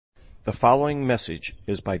The following message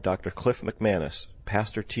is by Dr. Cliff McManus,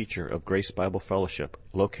 pastor-teacher of Grace Bible Fellowship,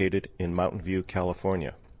 located in Mountain View,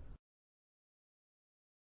 California.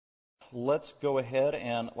 Let's go ahead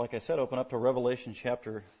and, like I said, open up to Revelation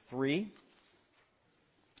chapter 3.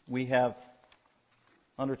 We have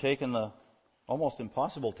undertaken the almost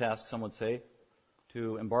impossible task, some would say,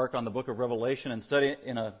 to embark on the book of Revelation and study it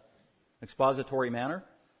in an expository manner,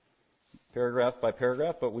 paragraph by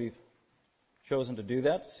paragraph, but we've chosen to do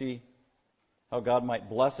that, to see how God might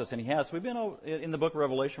bless us, and He has. We've been in the book of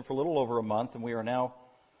Revelation for a little over a month, and we are now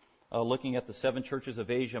looking at the 7 churches of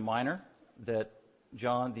Asia Minor that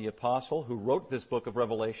John the Apostle, who wrote this book of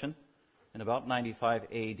Revelation in about 95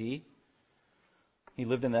 A.D., he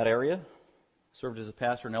lived in that area, served as a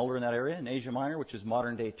pastor and elder in that area in Asia Minor, which is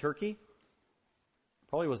modern-day Turkey.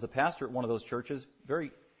 Probably was the pastor at one of those churches,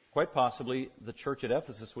 quite possibly the church at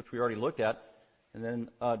Ephesus, which we already looked at. And then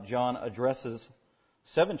John addresses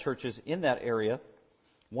 7 churches in that area,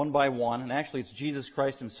 one by one. And actually, it's Jesus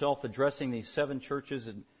Christ Himself addressing these 7 churches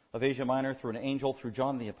of Asia Minor through an angel, through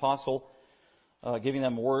John the Apostle, giving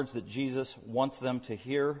them words that Jesus wants them to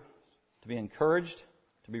hear, to be encouraged,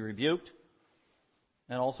 to be rebuked,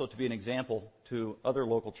 and also to be an example to other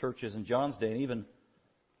local churches in John's day and even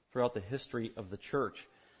throughout the history of the church.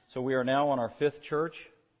 So we are now on our 5th church.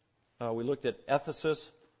 We looked at Ephesus,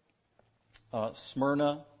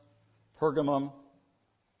 Smyrna, Pergamum,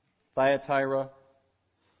 Thyatira,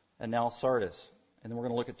 and now Sardis. And then we're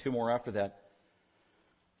going to look at 2 more after that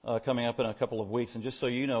coming up in a couple of weeks. And just so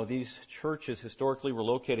you know, these churches historically were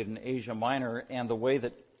located in Asia Minor, and the way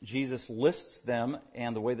that Jesus lists them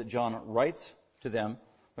and the way that John writes to them,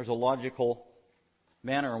 there's a logical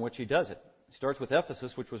manner in which he does it. He starts with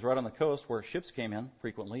Ephesus, which was right on the coast where ships came in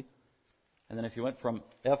frequently. And then if you went from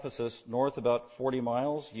Ephesus north about 40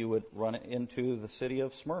 miles, you would run into the city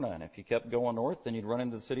of Smyrna. And if you kept going north, then you'd run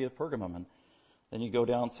into the city of Pergamum. And then you go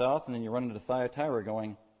down south, and then you run into Thyatira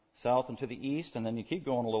going south and to the east. And then you keep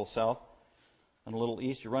going a little south and a little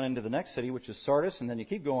east. You run into the next city, which is Sardis. And then you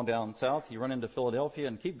keep going down south. You run into Philadelphia,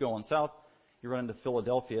 and keep going south. You run into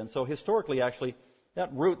Philadelphia. And so historically, actually,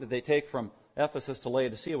 that route that they take from Ephesus to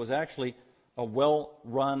Laodicea was actually a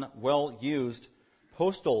well-run, well-used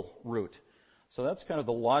postal route. So that's kind of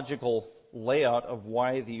the logical layout of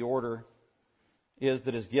why the order is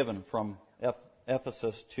that is given from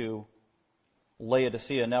Ephesus to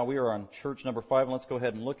Laodicea. Now we are on church number 5, and let's go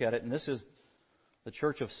ahead and look at it. And this is the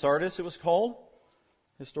church of Sardis, it was called.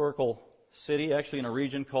 Historical city, actually in a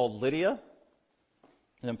region called Lydia.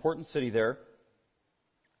 An important city there.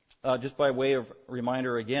 Just by way of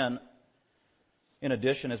reminder again, in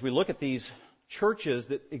addition, as we look at these churches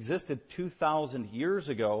that existed 2,000 years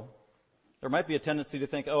ago, there might be a tendency to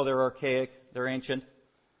think, oh, they're archaic, they're ancient,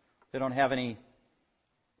 they don't have any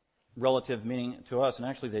relative meaning to us, and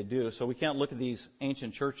actually they do. So we can't look at these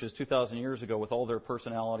ancient churches 2,000 years ago with all their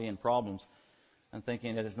personality and problems and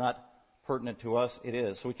thinking it is not pertinent to us. It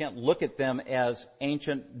is. So we can't look at them as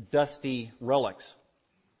ancient, dusty relics.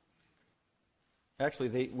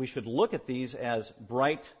 Actually, we should look at these as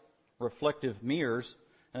bright, reflective mirrors,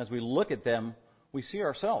 and as we look at them, we see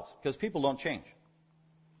ourselves, because people don't change.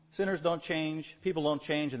 Sinners don't change, people don't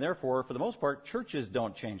change, and therefore, for the most part, churches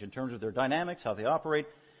don't change in terms of their dynamics, how they operate,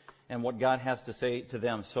 and what God has to say to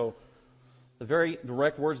them. So the very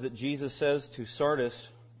direct words that Jesus says to Sardis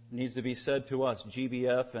needs to be said to us,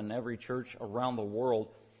 GBF, and every church around the world,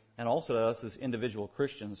 and also to us as individual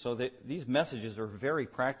Christians. So these messages are very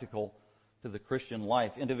practical to the Christian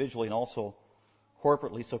life, individually and also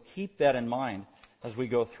corporately. So keep that in mind as we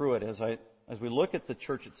go through it. As we look at the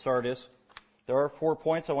church at Sardis, there are 4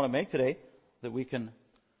 points I want to make today that we can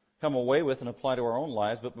come away with and apply to our own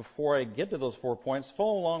lives. But before I get to those 4 points,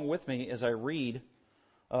 follow along with me as I read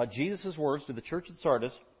Jesus' words to the church at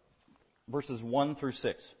Sardis, verses 1 through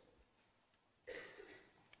 6.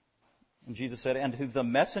 And Jesus said, "And to the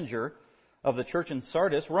messenger of the church in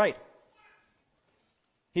Sardis write,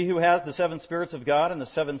 He who has the 7 spirits of God and the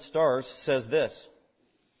 7 stars says this,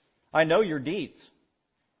 I know your deeds,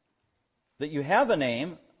 that you have a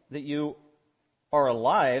name, that you are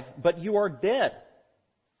alive, but you are dead.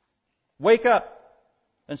 Wake up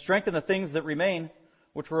and strengthen the things that remain,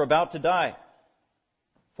 which were about to die.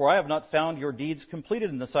 For I have not found your deeds completed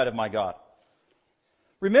in the sight of my God.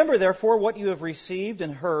 Remember, therefore, what you have received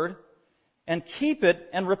and heard, and keep it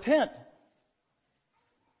and repent.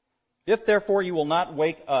 If, therefore, you will not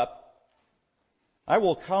wake up, I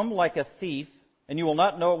will come like a thief, and you will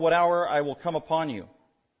not know at what hour I will come upon you.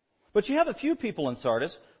 But you have a few people in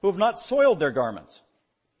Sardis who have not soiled their garments,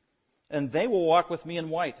 and they will walk with me in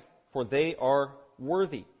white, for they are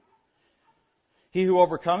worthy. He who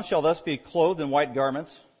overcomes shall thus be clothed in white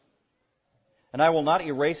garments, and I will not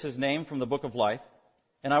erase his name from the book of life,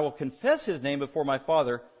 and I will confess his name before my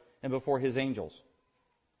Father and before his angels.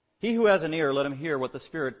 He who has an ear, let him hear what the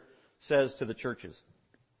Spirit says to the churches.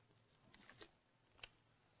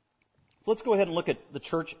 So let's go ahead and look at the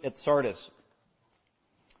church at Sardis.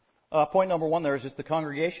 Point number one there is just the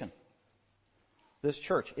congregation. This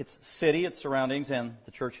church, its city, its surroundings, and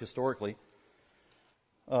the church historically.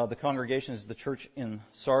 The congregation is the church in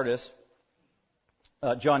Sardis.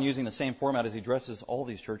 John, using the same format as he addresses all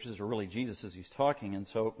these churches, or really Jesus as he's talking. And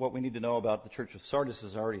so what we need to know about the church of Sardis,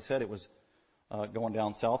 as I already said, it was going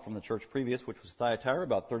down south from the church previous, which was Thyatira,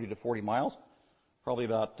 about 30 to 40 miles. Probably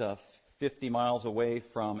about 50 miles away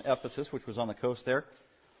from Ephesus, which was on the coast there.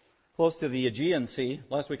 Close to the Aegean Sea.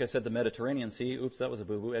 Last week I said the Mediterranean Sea. Oops, that was a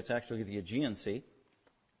boo-boo. It's actually the Aegean Sea.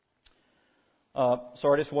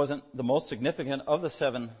 Sardis wasn't the most significant of the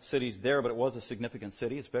 7 cities there, but it was a significant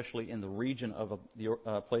city, especially in the region of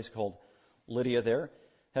a place called Lydia there.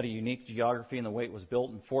 Had a unique geography in the way it was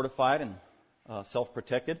built and fortified and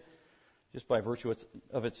self-protected, just by virtue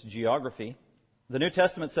of its geography. The New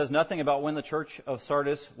Testament says nothing about when the church of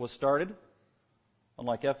Sardis was started.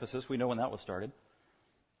 Unlike Ephesus, we know when that was started.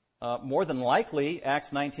 More than likely,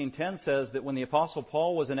 Acts 19:10 says that when the Apostle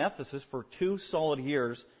Paul was in Ephesus for 2 solid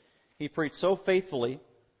years, he preached so faithfully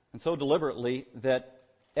and so deliberately that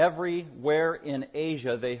everywhere in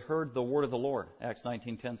Asia they heard the word of the Lord, Acts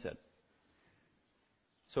 19:10 said.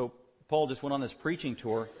 So Paul just went on this preaching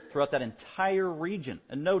tour throughout that entire region,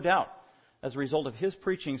 and no doubt, as a result of his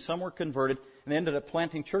preaching, some were converted and they ended up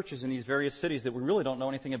planting churches in these various cities that we really don't know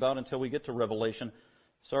anything about until we get to Revelation,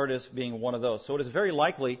 Sardis being one of those. So it is very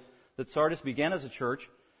likely that Sardis began as a church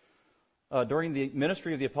during the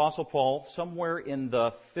ministry of the Apostle Paul, somewhere in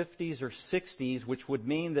the 50s or 60s, which would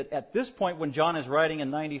mean that at this point when John is writing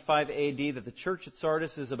in 95 AD, that the church at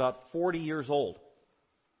Sardis is about 40 years old.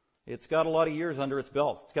 It's got a lot of years under its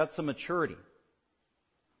belt. It's got some maturity.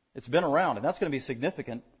 It's been around, and that's going to be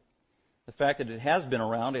significant. The fact that it has been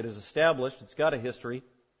around, it is established, it's got a history,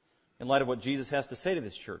 in light of what Jesus has to say to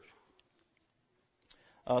this church.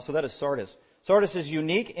 So that is Sardis. Sardis is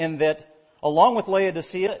unique in that, along with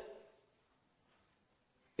Laodicea,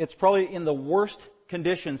 it's probably in the worst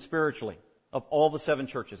condition spiritually of all the 7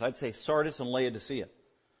 churches. I'd say Sardis and Laodicea.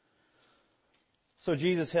 So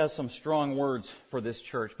Jesus has some strong words for this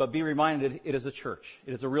church, but be reminded it is a church.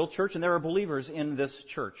 It is a real church, and there are believers in this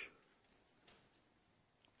church.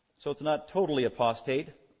 So it's not totally apostate,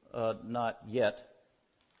 not yet.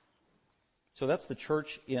 So that's the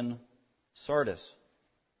church in Sardis.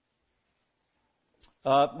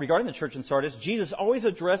 Regarding the church in Sardis, Jesus always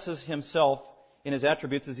addresses himself in his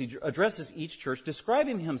attributes as he addresses each church,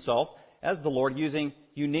 describing himself as the Lord using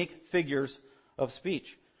unique figures of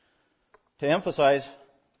speech to emphasize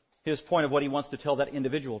his point of what he wants to tell that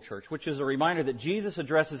individual church, which is a reminder that Jesus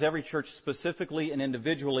addresses every church specifically and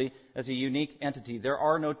individually as a unique entity. There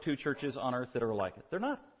are no 2 churches on earth that are like it. They're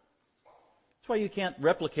not. That's why you can't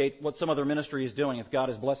replicate what some other ministry is doing if God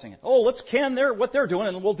is blessing it. Oh, let's can what they're doing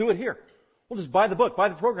and we'll do it here. We'll just buy the book, buy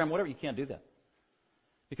the program, whatever. You can't do that.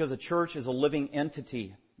 Because a church is a living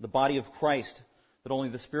entity, the body of Christ, that only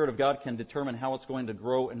the Spirit of God can determine how it's going to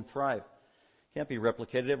grow and thrive. It can't be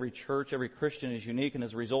replicated. Every church, every Christian is unique, and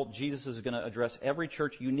as a result, Jesus is going to address every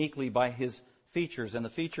church uniquely by his features. And the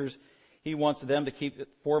features, he wants them to keep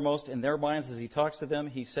foremost in their minds as he talks to them.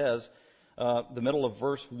 He says, the middle of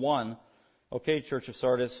verse 1, okay, church of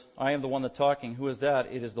Sardis, I am the one that's talking. Who is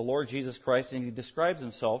that? It is the Lord Jesus Christ, and he describes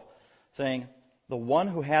himself saying, the one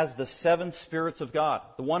who has the 7 spirits of God,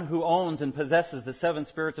 the one who owns and possesses the 7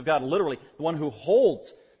 spirits of God, literally, the one who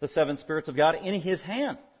holds the 7 spirits of God in his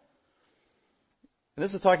hand. And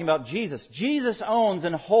this is talking about Jesus. Jesus owns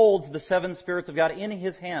and holds the 7 spirits of God in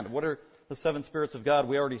his hand. What are the 7 spirits of God?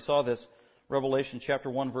 We already saw this, Revelation chapter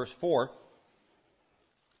 1, verse 4.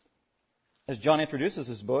 As John introduces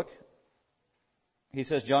his book, he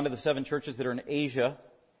says, John to the 7 churches that are in Asia,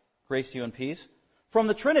 grace to you and peace, from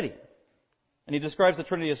the Trinity. And he describes the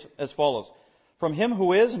Trinity as follows. From him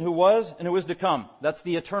who is and who was and who is to come. That's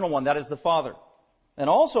the eternal one. That is the Father. And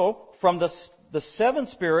also from the 7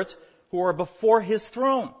 spirits who are before his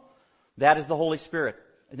throne. That is the Holy Spirit.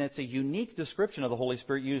 And it's a unique description of the Holy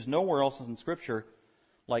Spirit used nowhere else in Scripture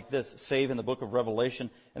like this, save in the book of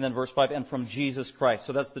Revelation. And then verse 5, and from Jesus Christ.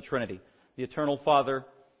 So that's the Trinity. The eternal Father,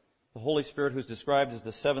 the Holy Spirit who's described as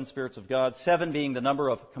the 7 spirits of God. 7 being the number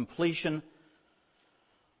of completion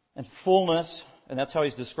and fullness, and that's how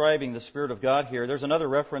he's describing the Spirit of God here. There's another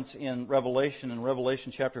reference in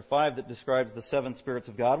Revelation chapter 5, that describes the 7 spirits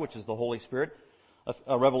of God, which is the Holy Spirit.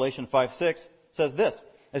 Revelation 5:6 says this,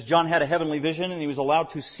 as John had a heavenly vision and he was allowed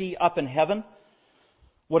to see up in heaven,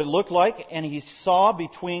 what it looked like, and he saw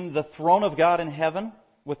between the throne of God in heaven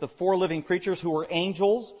with the four living creatures who were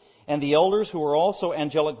angels and the elders who were also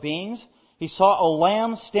angelic beings. He saw a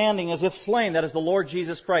lamb standing as if slain, that is the Lord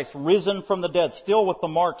Jesus Christ, risen from the dead, still with the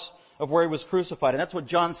marks of where he was crucified. And that's what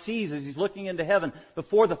John sees as he's looking into heaven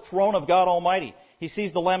before the throne of God Almighty. He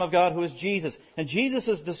sees the Lamb of God who is Jesus. And Jesus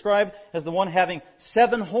is described as the one having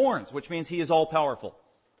 7 horns, which means he is all-powerful.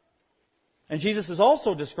 And Jesus is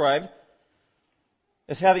also described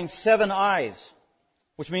as having 7 eyes,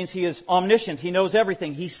 which means he is omniscient. He knows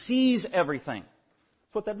everything. He sees everything.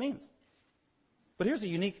 That's what that means. But here's a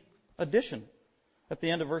unique addition at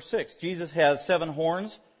the end of verse 6. Jesus has 7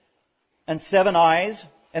 horns and 7 eyes,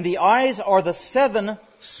 and the eyes are the 7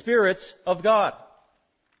 spirits of God.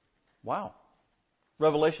 Wow.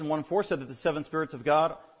 Revelation 1:4 said that the 7 spirits of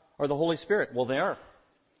God are the Holy Spirit. Well, they are.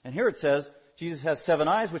 And here it says Jesus has 7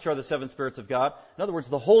 eyes, which are the 7 spirits of God. In other words,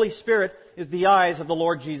 the Holy Spirit is the eyes of the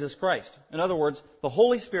Lord Jesus Christ. In other words, the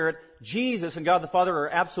Holy Spirit, Jesus, and God the Father are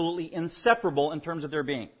absolutely inseparable in terms of their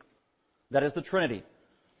being. That is the Trinity.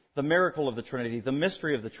 The miracle of the Trinity, the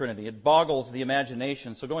mystery of the Trinity. It boggles the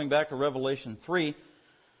imagination. So going back to Revelation 3,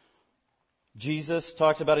 Jesus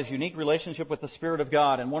talks about his unique relationship with the Spirit of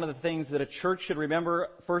God. And one of the things that a church should remember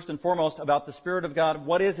first and foremost about the Spirit of God,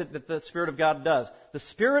 what is it that the Spirit of God does? The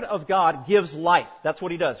Spirit of God gives life. That's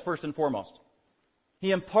what he does, first and foremost.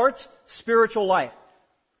 He imparts spiritual life,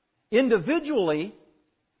 individually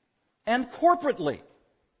and corporately.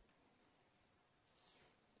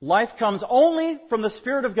 Life comes only from the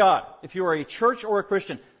Spirit of God if you are a church or a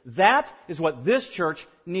Christian. That is what this church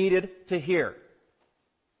needed to hear.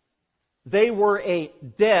 They were a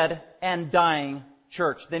dead and dying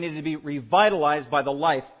church. They needed to be revitalized by the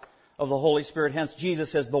life of the Holy Spirit. Hence,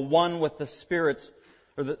 Jesus says the one with the spirits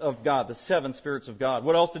of God, the 7 spirits of God.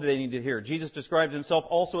 What else did they need to hear? Jesus describes himself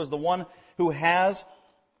also as the one who has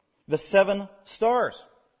the 7 stars.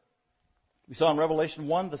 We saw in Revelation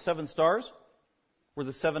 1, the 7 stars were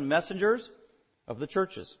the 7 messengers of the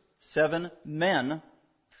churches. 7 men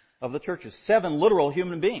of the churches. 7 literal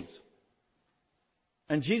human beings.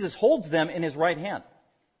 And Jesus holds them in his right hand.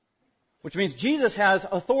 Which means Jesus has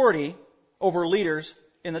authority over leaders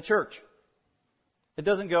in the church. It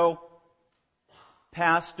doesn't go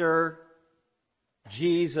pastor,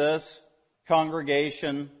 Jesus,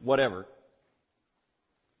 congregation, whatever.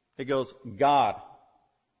 It goes God,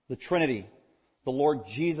 the Trinity, the Lord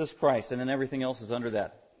Jesus Christ, and then everything else is under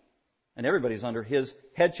that. And everybody's under his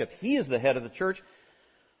headship. He is the head of the church.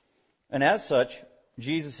 And as such,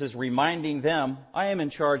 Jesus is reminding them, I am in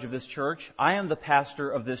charge of this church. I am the pastor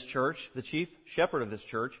of this church, the chief shepherd of this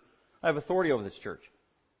church. I have authority over this church.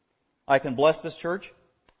 I can bless this church.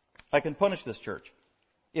 I can punish this church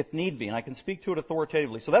if need be, and I can speak to it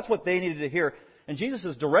authoritatively. So that's what they needed to hear. And Jesus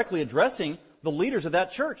is directly addressing the leaders of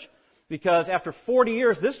that church, because after 40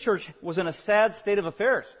 years, this church was in a sad state of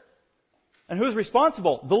affairs. And who's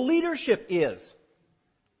responsible? The leadership is.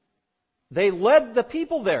 They led the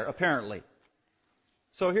people there, apparently.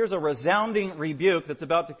 So here's a resounding rebuke that's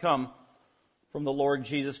about to come from the Lord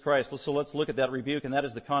Jesus Christ. So let's look at that rebuke, and that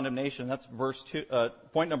is the condemnation. That's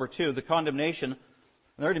point number 2, the condemnation. And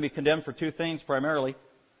they're going to be condemned for 2 things primarily: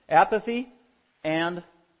 apathy and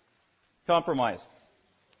compromise.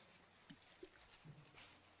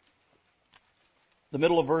 The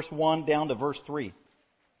middle of verse 1 down to verse 3.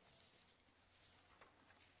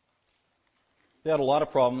 They had a lot of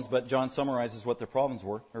problems, but John summarizes what their problems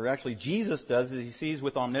were. Or actually, Jesus does, as he sees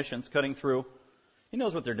with omniscience cutting through. He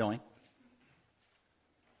knows what they're doing.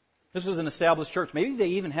 This was an established church. Maybe they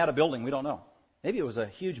even had a building. We don't know. Maybe it was a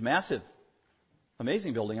huge, massive,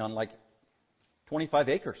 amazing building on like 25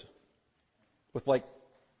 acres with like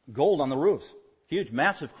gold on the roofs. Huge,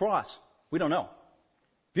 massive cross. We don't know.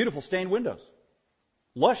 Beautiful stained windows.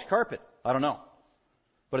 Lush carpet. I don't know.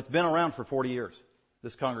 But it's been around for 40 years,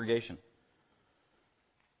 this congregation.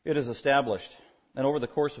 It is established. And over the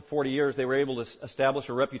course of 40 years, they were able to establish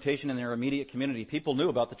a reputation in their immediate community. People knew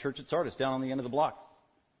about the church at Sardis down on the end of the block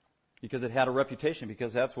because it had a reputation,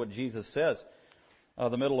 because that's what Jesus says.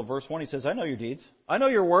 The middle of verse 1, he says, I know your deeds. I know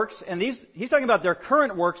your works. And he's talking about their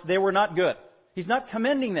current works. They were not good. He's not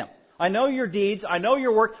commending them. I know your deeds. I know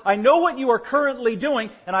your work. I know what you are currently doing,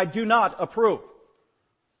 and I do not approve.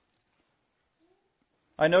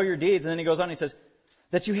 I know your deeds. And then he goes on and he says,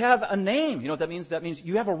 that you have a name. You know what that means? That means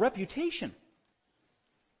you have a reputation.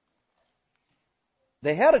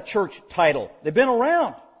 They had a church title. They've been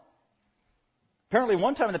around. Apparently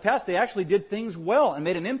one time in the past they actually did things well and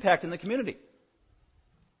made an impact in the community.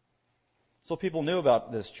 So people knew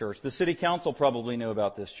about this church. The city council probably knew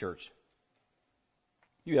about this church.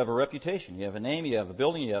 You have a reputation. You have a name. You have a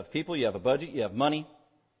building. You have people. You have a budget. You have money.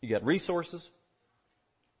 You got resources.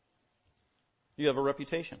 You have a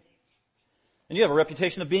reputation. And you have a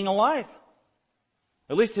reputation of being alive.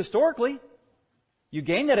 At least historically. You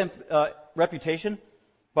gain that reputation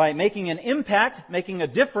by making an impact, making a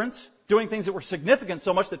difference, doing things that were significant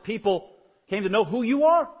so much that people came to know who you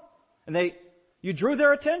are. And you drew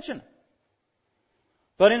their attention.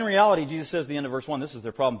 But in reality, Jesus says at the end of verse 1, this is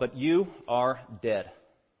their problem, but you are dead.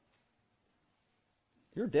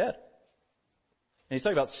 You're dead. And he's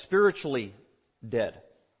talking about spiritually dead.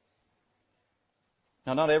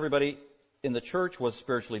 Now, not everybody in the church was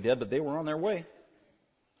spiritually dead, but they were on their way.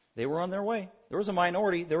 They were on their way. There was a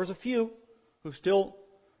minority, there was a few who still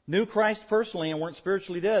knew Christ personally and weren't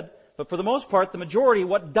spiritually dead. But for the most part, the majority,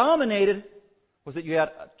 what dominated was that you had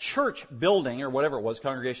a church building, or whatever it was,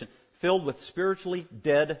 congregation, filled with spiritually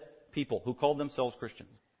dead people who called themselves Christians.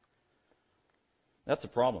 That's a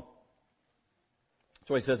problem. That's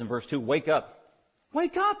why he says in verse 2, wake up.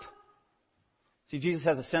 Wake up! See, Jesus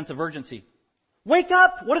has a sense of urgency. Wake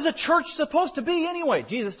up! What is a church supposed to be anyway?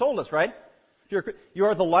 Jesus told us, right? You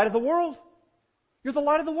are the light of the world. You're the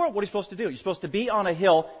light of the world. What are you supposed to do? You're supposed to be on a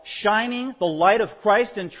hill, shining the light of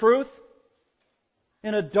Christ in truth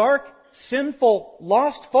in a dark, sinful,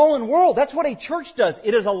 lost, fallen world. That's what a church does.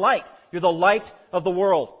 It is a light. You're the light of the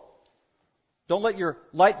world. Don't let your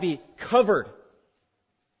light be covered.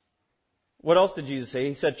 What else did Jesus say?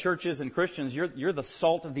 He said, churches and Christians, you're the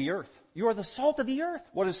salt of the earth. You are the salt of the earth.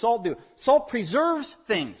 What does salt do? Salt preserves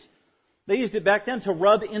things. They used it back then to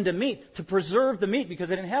rub into meat, to preserve the meat, because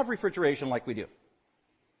they didn't have refrigeration like we do.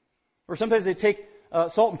 Or sometimes they take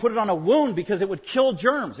salt and put it on a wound because it would kill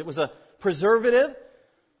germs. It was a preservative,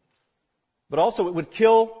 but also it would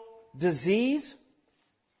kill disease.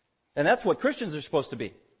 And that's what Christians are supposed to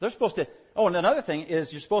be. They're supposed to, and another thing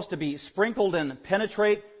is you're supposed to be sprinkled and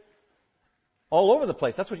penetrate all over the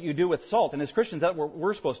place. That's what you do with salt. And as Christians, that's what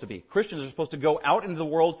we're supposed to be. Christians are supposed to go out into the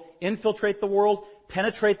world, infiltrate the world,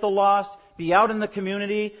 penetrate the lost, be out in the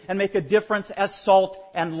community, and make a difference as salt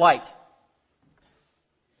and light.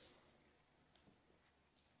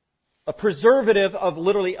 A preservative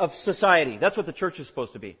of society. That's what the church is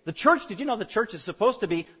supposed to be. The church, did you know the church is supposed to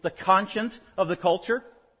be the conscience of the culture?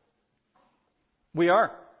 We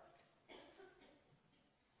are.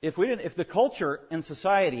 If the culture in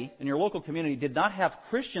society, in your local community, did not have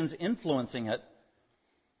Christians influencing it,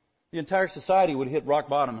 the entire society would hit rock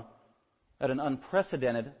bottom at an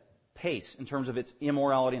unprecedented pace in terms of its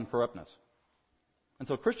immorality and corruptness. And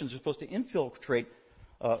so Christians are supposed to infiltrate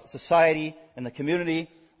society and the community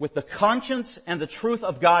with the conscience and the truth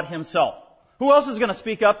of God Himself. Who else is going to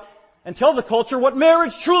speak up and tell the culture what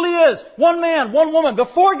marriage truly is? One man, one woman,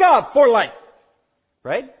 before God, for life.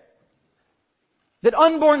 Right? That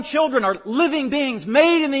unborn children are living beings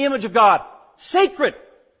made in the image of God, sacred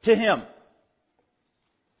to Him.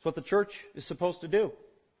 That's what the church is supposed to do.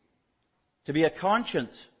 To be a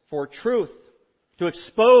conscience for truth, to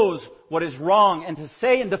expose what is wrong, and to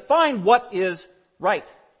say and define what is right.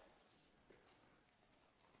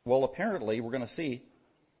 Well, apparently, we're going to see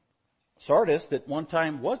Sardis, that one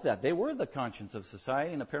time was that. They were the conscience of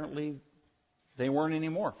society, and apparently they weren't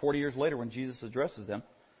anymore. 40 years later, when Jesus addresses them.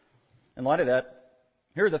 In light of that,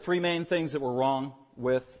 here are the three main things that were wrong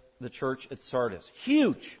with the church at Sardis.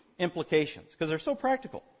 Huge implications, because they're so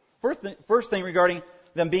practical. First thing regarding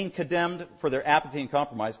them being condemned for their apathy and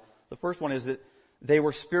compromise, the first one is that they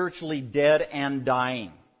were spiritually dead and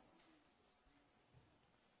dying.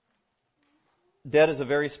 Dead is a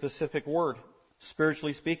very specific word,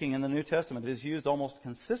 spiritually speaking, in the New Testament. It is used almost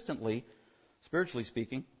consistently, spiritually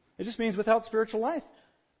speaking. It just means without spiritual life.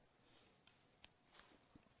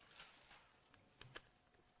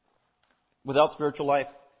 Without spiritual life.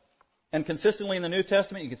 And consistently in the New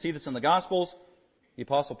Testament, you can see this in the Gospels, the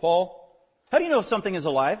Apostle Paul. How do you know if something is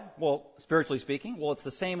alive? Well, spiritually speaking, it's the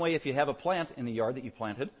same way if you have a plant in the yard that you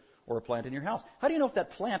planted or a plant in your house. How do you know if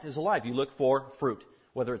that plant is alive? You look for fruit,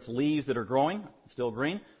 whether it's leaves that are growing, still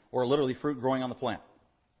green, or literally fruit growing on the plant.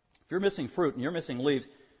 If you're missing fruit and you're missing leaves,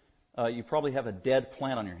 you probably have a dead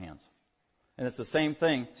plant on your hands. And it's the same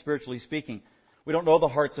thing, spiritually speaking. We don't know the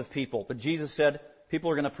hearts of people, but Jesus said, people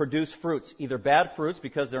are going to produce fruits, either bad fruits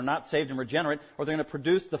because they're not saved and regenerate, or they're going to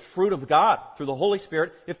produce the fruit of God through the Holy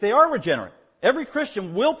Spirit if they are regenerate. Every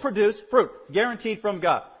Christian will produce fruit, guaranteed from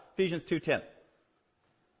God. Ephesians 2:10.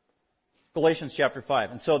 Galatians chapter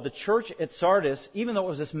 5. And so the church at Sardis, even though it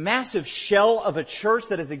was this massive shell of a church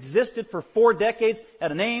that has existed for 4 decades,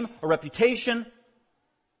 had a name, a reputation,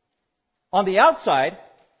 on the outside,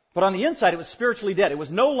 but on the inside it was spiritually dead. It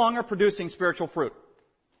was no longer producing spiritual fruit.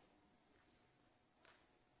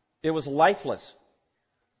 It was lifeless.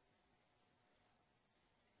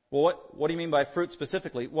 Well, what do you mean by fruit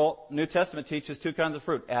specifically? Well, New Testament teaches two kinds of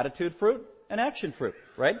fruit, attitude fruit and action fruit,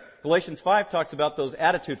 right? Galatians 5 talks about those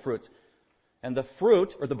attitude fruits. And the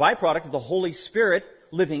fruit, or the byproduct of the Holy Spirit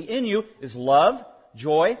living in you is love,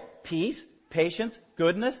 joy, peace, patience,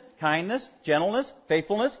 goodness, kindness, gentleness,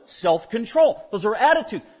 faithfulness, self-control. Those are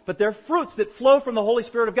attitudes, but they're fruits that flow from the Holy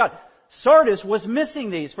Spirit of God. Sardis was missing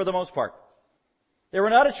these for the most part. They were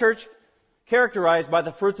not a church characterized by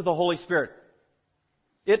the fruits of the Holy Spirit.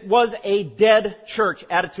 It was a dead church,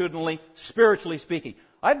 attitudinally, spiritually speaking.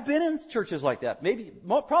 I've been in churches like that.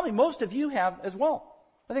 Probably most of you have as well.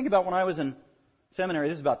 I think about when I was in seminary,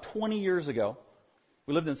 this is about 20 years ago.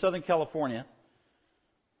 We lived in Southern California,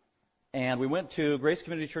 and we went to Grace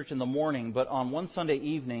Community Church in the morning, but on one Sunday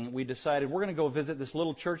evening, we decided we're going to go visit this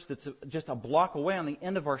little church that's just a block away on the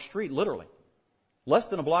end of our street, literally. Less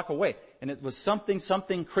than a block away. And it was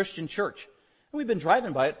something Christian church. And we've been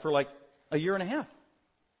driving by it for like a year and a half.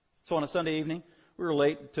 So on a Sunday evening, we were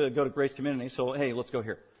late to go to Grace Community, so hey, let's go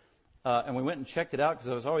here. And we went and checked it out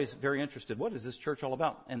because I was always very interested. What is this church all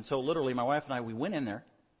about? And so literally my wife and I, we went in there,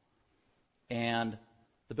 and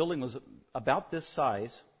the building was about this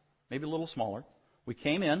size, maybe a little smaller. We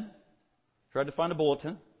came in, tried to find a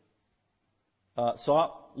bulletin,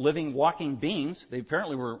 saw living, walking beings. They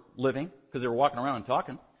apparently were living because they were walking around and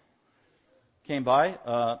talking. Came by,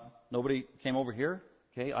 nobody came over here.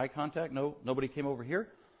 Okay, eye contact, no, nobody came over here.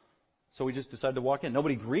 So we just decided to walk in.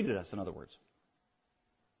 Nobody greeted us, in other words.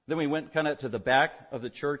 Then we went kind of to the back of the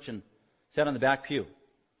church and sat on the back pew,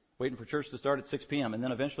 waiting for church to start at 6 p.m. And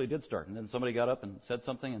then eventually it did start. And then somebody got up and said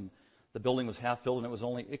something, and the building was half filled,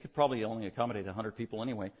 and it could probably only accommodate 100 people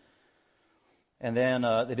anyway. And then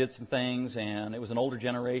they did some things, and it was an older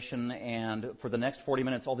generation, and for the next 40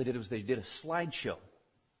 minutes, all they did was they did a slideshow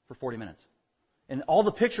for 40 minutes. And all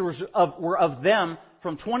the pictures were of them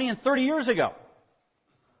from 20 and 30 years ago.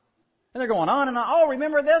 And they're going on and on. Oh,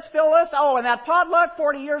 remember this, Phyllis? Oh, and that potluck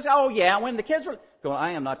 40 years? Oh, yeah, when the kids were going,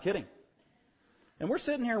 I am not kidding. And we're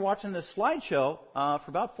sitting here watching this slideshow for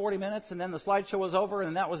about 40 minutes, and then the slideshow was over,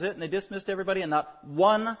 and that was it, and they dismissed everybody, and not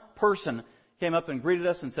one person came up and greeted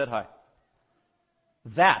us and said hi.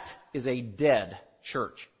 That is a dead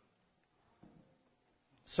church.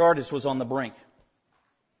 Sardis was on the brink.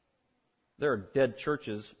 There are dead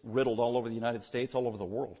churches riddled all over the United States, all over the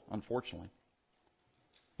world, unfortunately,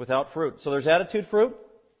 without fruit. So there's attitude fruit,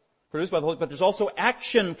 produced by the Holy, but there's also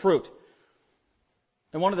action fruit.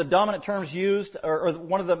 And one of the dominant terms used, or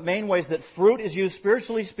one of the main ways that fruit is used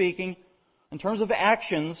spiritually speaking, in terms of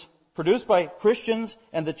actions produced by Christians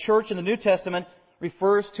and the church in the New Testament,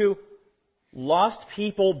 refers to lost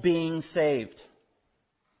people being saved.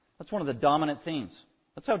 That's one of the dominant themes.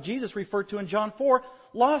 That's how Jesus referred to in John 4,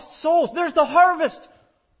 lost souls. There's the harvest.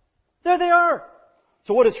 There they are.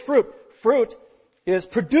 So what is fruit? Fruit is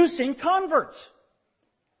producing converts.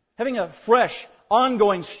 Having a fresh,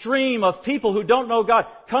 ongoing stream of people who don't know God,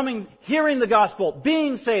 coming, hearing the gospel,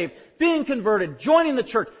 being saved, being converted, joining the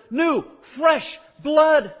church. New, fresh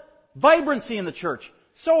blood, vibrancy in the church.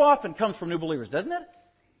 So often comes from new believers, doesn't it?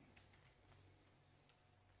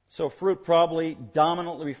 So fruit probably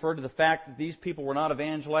dominantly referred to the fact that these people were not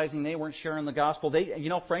evangelizing, they weren't sharing the gospel.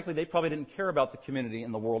 Frankly, they probably didn't care about the community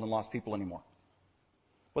and the world and lost people anymore.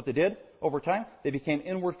 What they did, over time, they became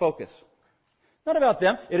inward focused. Not about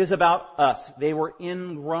them, it is about us. They were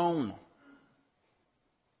ingrown.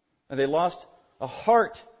 And they lost a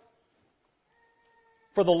heart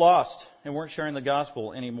for the lost and weren't sharing the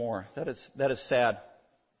gospel anymore. That is sad.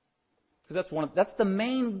 Because that's the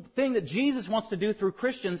main thing that Jesus wants to do through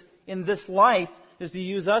Christians in this life, is to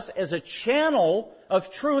use us as a channel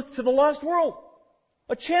of truth to the lost world.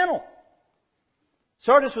 A channel.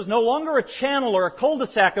 Sardis was no longer a channel or a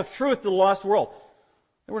cul-de-sac of truth to the lost world.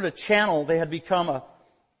 They weren't a channel. They had become a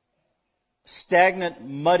stagnant,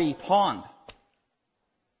 muddy pond.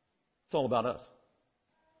 It's all about us.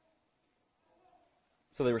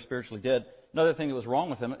 So they were spiritually dead. Another thing that was wrong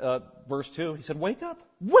with them, verse 2, he said, wake up!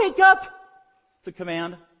 Wake up! It's a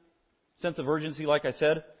command. Sense of urgency, like I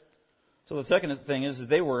said. So the second thing is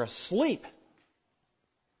they were asleep.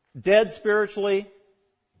 Dead spiritually.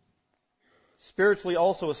 Spiritually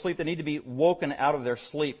also asleep. They need to be woken out of their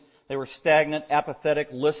sleep. They were stagnant, apathetic,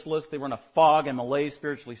 listless. They were in a fog and malaise,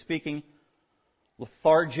 spiritually speaking.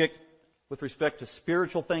 Lethargic with respect to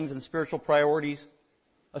spiritual things and spiritual priorities.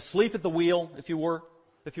 Asleep at the wheel, if you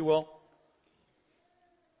will.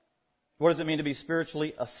 What does it mean to be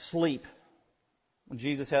spiritually asleep? When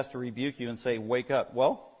Jesus has to rebuke you and say, wake up.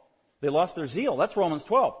 Well, they lost their zeal. That's Romans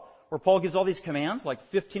 12, where Paul gives all these commands, like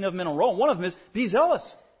 15 of them in a row. One of them is, be zealous.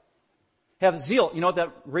 Have zeal. You know what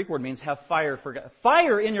that Greek word means? Have fire for God.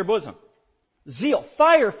 Fire in your bosom. Zeal,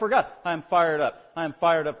 fire for God. I'm fired up. I'm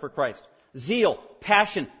fired up for Christ. Zeal,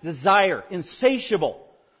 passion, desire, insatiable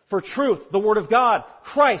for truth, the Word of God,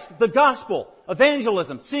 Christ, the gospel,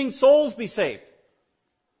 evangelism, seeing souls be saved.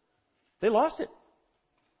 They lost it.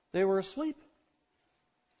 They were asleep.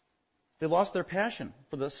 They lost their passion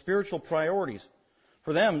for the spiritual priorities.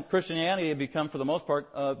 For them, Christianity had become, for the most part,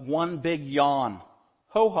 one big yawn.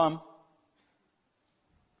 Ho-hum.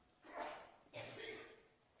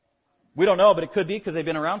 We don't know, but it could be because they've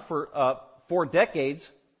been around for 4 decades.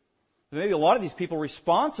 Maybe a lot of these people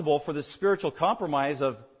responsible for the spiritual compromise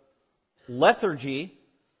of lethargy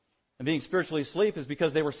and being spiritually asleep is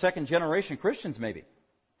because they were second-generation Christians, maybe.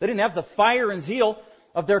 They didn't have the fire and zeal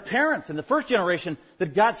of their parents in the first generation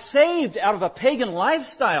that got saved out of a pagan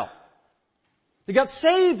lifestyle. They got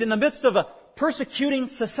saved in the midst of a persecuting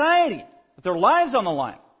society with their lives on the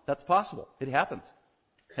line. That's possible. It happens.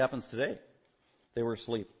 It happens today. They were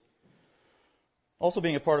asleep. Also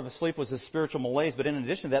being a part of asleep was a spiritual malaise, but in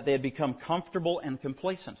addition to that, they had become comfortable and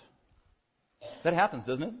complacent. That happens,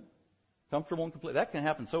 doesn't it? Comfortable and complacent. That can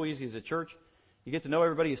happen so easy as a church. You get to know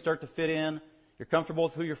everybody, you start to fit in, you're comfortable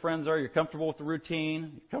with who your friends are, you're comfortable with the routine,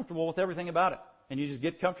 you're comfortable with everything about it, and you just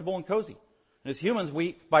get comfortable and cozy. And as humans,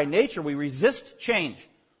 by nature, we resist change.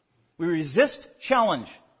 We resist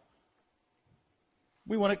challenge.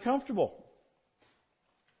 We want it comfortable.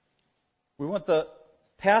 We want the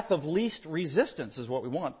path of least resistance is what we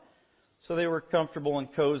want. So they were comfortable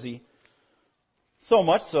and cozy. So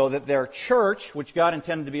much so that their church, which God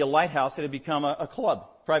intended to be a lighthouse, it had become a club,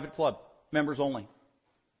 private club, members only.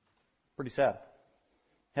 Pretty sad.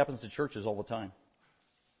 Happens to churches all the time.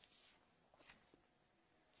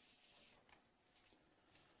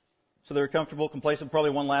 So they were comfortable, complacent.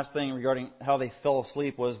 Probably one last thing regarding how they fell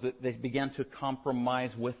asleep was that they began to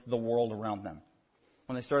compromise with the world around them.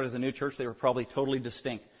 When they started as a new church, they were probably totally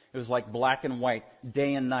distinct. It was like black and white,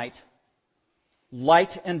 day and night,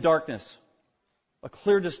 light and darkness, a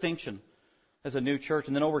clear distinction as a new church.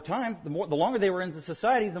 And then over time, the longer they were into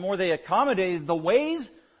society, the more they accommodated the ways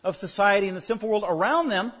of society and the sinful world around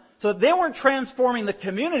them, so that they weren't transforming the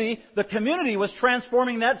community was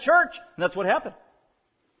transforming that church. And that's what happened.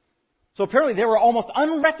 So apparently they were almost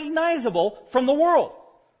unrecognizable from the world.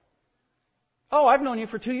 Oh, I've known you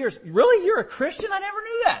for 2 years. Really? You're a Christian? I never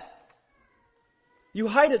knew that. You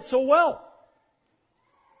hide it so well.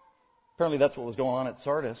 Apparently that's what was going on at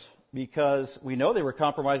Sardis, because we know they were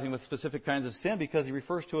compromising with specific kinds of sin, because he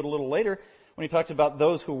refers to it a little later when he talks about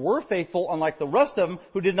those who were faithful, unlike the rest of them,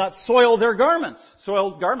 who did not soil their garments.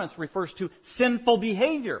 Soiled garments refers to sinful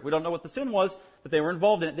behavior. We don't know what the sin was, but they were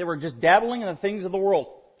involved in it. They were just dabbling in the things of the world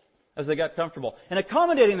as they got comfortable, and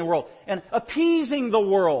accommodating the world, and appeasing the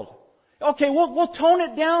world. Okay, we'll tone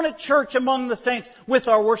it down at church among the saints with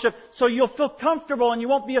our worship so you'll feel comfortable and you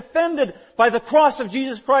won't be offended by the cross of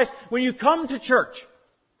Jesus Christ when you come to church.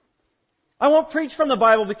 I won't preach from the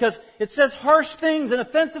Bible because it says harsh things and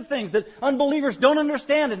offensive things that unbelievers don't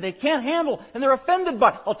understand and they can't handle and they're offended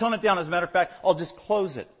by. I'll tone it down. As a matter of fact, I'll just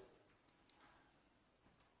close it.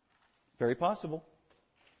 Very possible.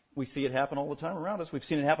 We see it happen all the time around us. We've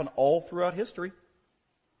seen it happen all throughout history.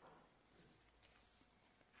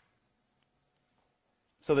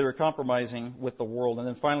 So they were compromising with the world. And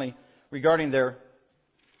then finally, regarding their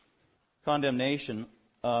condemnation,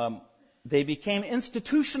 they became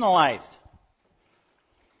institutionalized.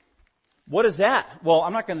 What is that? Well,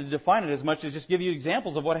 I'm not going to define it as much as just give you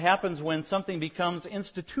examples of what happens when something becomes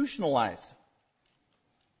institutionalized.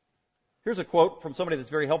 Here's a quote from somebody that's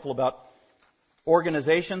very helpful about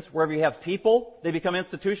organizations. Wherever you have people, they become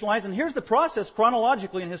institutionalized. And here's the process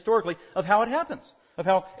chronologically and historically of how it happens, of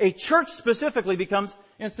how a church specifically becomes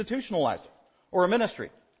institutionalized, or a ministry.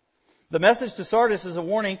 The message to Sardis is a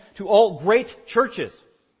warning to all great churches.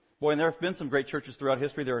 Boy, and there have been some great churches throughout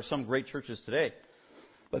history. There are some great churches today.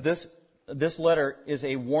 But this letter is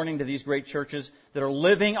a warning to these great churches that are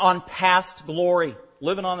living on past glory,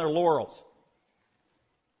 living on their laurels.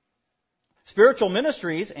 Spiritual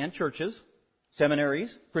ministries and churches,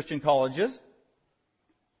 seminaries, Christian colleges,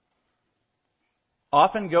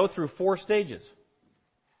 often go through 4 stages.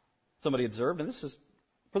 Somebody observed, and this is,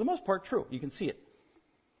 for the most part, true. You can see it.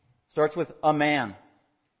 Starts with a man,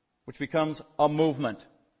 which becomes a movement,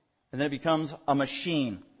 and then it becomes a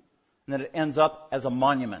machine, and then it ends up as a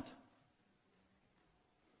monument.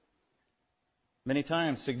 Many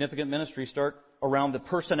times, significant ministries start around the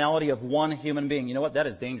personality of one human being. You know what? That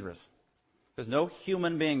is dangerous. Because no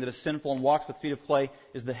human being that is sinful and walks with feet of clay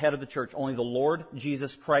is the head of the church. Only the Lord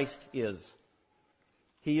Jesus Christ is.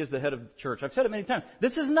 He is the head of the church. I've said it many times.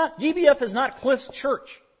 GBF is not Cliff's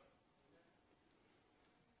church.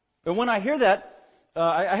 But when I hear that,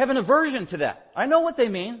 I have an aversion to that. I know what they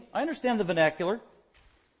mean. I understand the vernacular.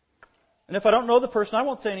 And if I don't know the person, I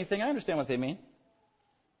won't say anything. I understand what they mean.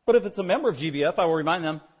 But if it's a member of GBF, I will remind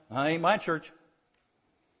them, I ain't my church.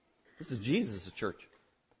 This is Jesus' church.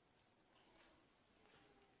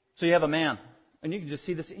 So you have a man, and you can just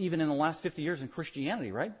see this even in the last 50 years in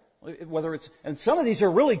Christianity, right? And some of these are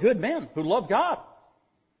really good men who love God.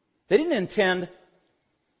 They didn't intend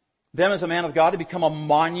them as a man of God to become a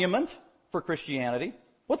monument for Christianity.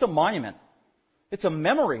 What's a monument? It's a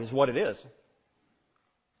memory is what it is.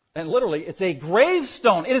 And literally, it's a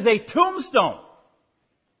gravestone. It is a tombstone.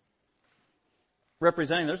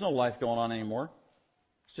 Representing there's no life going on anymore.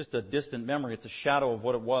 It's just a distant memory. It's a shadow of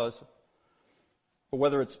what it was. But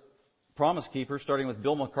whether it's Promise Keepers, starting with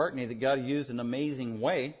Bill McCartney, that God used in an amazing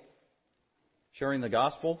way, sharing the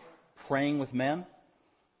gospel, praying with men,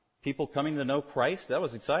 people coming to know Christ, that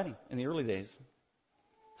was exciting in the early days.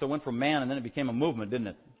 So it went from man and then it became a movement, didn't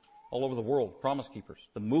it? All over the world, Promise Keepers,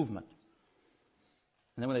 the movement.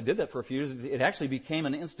 And then when they did that for a few years, it actually became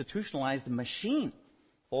an institutionalized machine.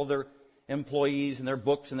 All their employees and their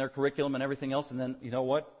books and their curriculum and everything else. And then, you know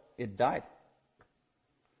what? It died.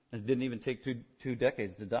 It didn't even take two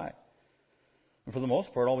decades to die. And for the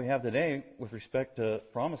most part, all we have today with respect to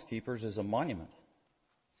Promise Keepers is a monument.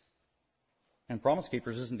 And Promise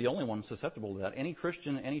Keepers isn't the only one susceptible to that. Any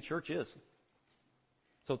Christian, any church is.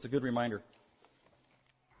 So it's a good reminder.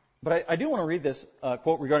 But I do want to read this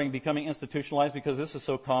quote regarding becoming institutionalized because this is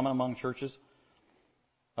so common among churches.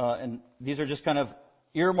 And these are just kind of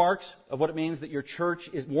earmarks of what it means that your church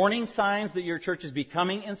is, warning signs that your church is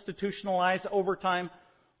becoming institutionalized over time,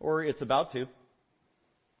 or it's about to.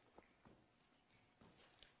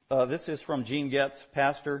 This is from Gene Getz,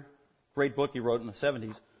 pastor, great book he wrote in the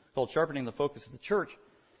 70s called Sharpening the Focus of the Church.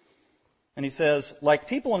 And he says, like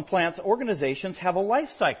people and plants, organizations have a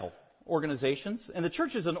life cycle. Organizations, and the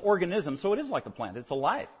church is an organism, so it is like a plant. It's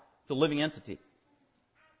alive. It's a living entity.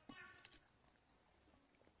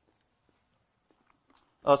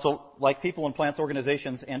 So, like people and plants,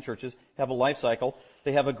 organizations and churches have a life cycle.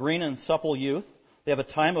 They have a green and supple youth. They have a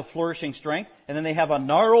time of flourishing strength, and then they have a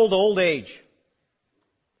gnarled old age.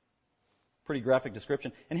 Pretty graphic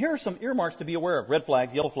description. And here are some earmarks to be aware of, red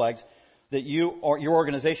flags, yellow flags, that you or your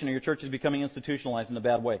organization or your church is becoming institutionalized in a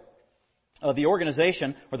bad way. The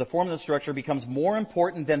organization or the form of the structure becomes more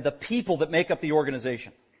important than the people that make up the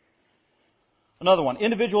organization. Another one,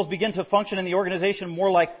 individuals begin to function in the organization more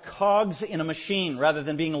like cogs in a machine rather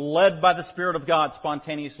than being led by the Spirit of God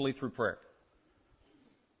spontaneously through prayer.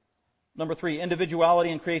 Number 3, individuality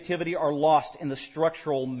and creativity are lost in the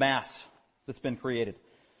structural mass that's been created.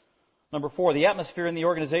 Number 4, the atmosphere in the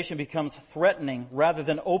organization becomes threatening rather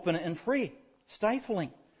than open and free,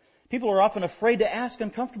 stifling. People are often afraid to ask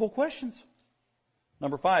uncomfortable questions.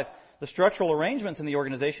 Number 5, the structural arrangements in the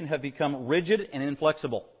organization have become rigid and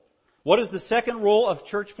inflexible. What is the second rule of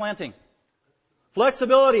church planting?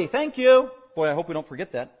 Flexibility. Thank you. Boy, I hope we don't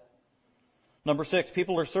forget that. Number 6,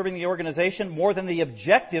 people are serving the organization more than the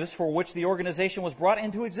objectives for which the organization was brought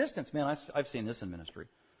into existence. Man, I've seen this in ministry.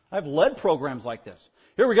 I've led programs like this.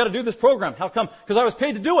 Here, we got to do this program. How come? Because I was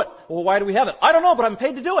paid to do it. Well, why do we have it? I don't know, but I'm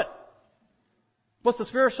paid to do it. What's the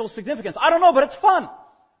spiritual significance? I don't know, but it's fun.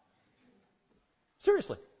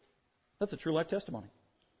 Seriously. That's a true life testimony.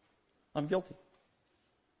 I'm guilty.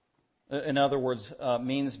 In other words,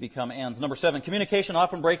 means become ends. Number 7, communication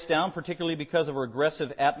often breaks down, particularly because of a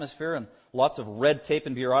regressive atmosphere and lots of red tape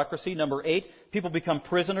and bureaucracy. Number 8, people become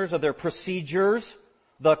prisoners of their procedures.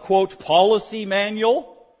 The, quote, policy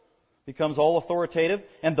manual becomes all authoritative,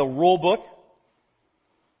 and the rule book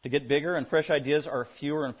to get bigger and fresh ideas are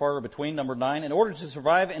fewer and farther between. Number 9, in order to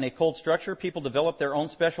survive in a cold structure, people develop their own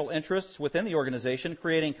special interests within the organization,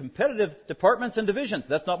 creating competitive departments and divisions.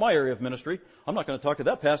 That's not my area of ministry. I'm not going to talk to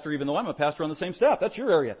that pastor even though I'm a pastor on the same staff. That's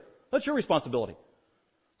your area. That's your responsibility.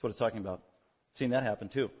 That's what it's talking about. I've seen that happen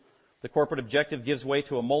too. The corporate objective gives way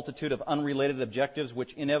to a multitude of unrelated objectives,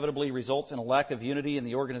 which inevitably results in a lack of unity in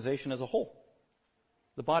the organization as a whole.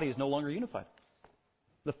 The body is no longer unified.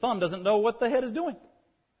 The thumb doesn't know what the head is doing.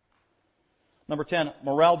 Number 10,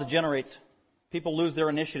 morale degenerates. People lose their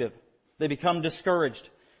initiative. They become discouraged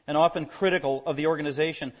and often critical of the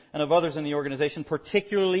organization and of others in the organization,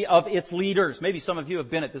 particularly of its leaders. Maybe some of you have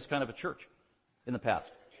been at this kind of a church in the past.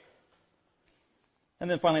 And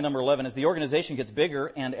then finally, number 11, as the organization gets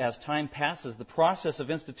bigger and as time passes, the process of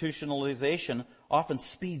institutionalization often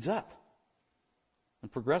speeds up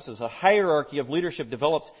and progresses. A hierarchy of leadership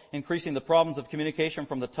develops, increasing the problems of communication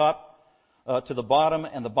from the top to the bottom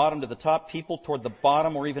and the bottom to the top. People toward the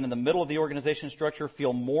bottom or even in the middle of the organization structure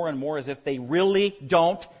feel more and more as if they really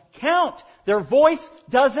don't count. Their voice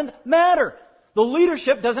doesn't matter. The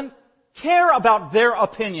leadership doesn't care about their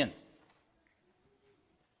opinion.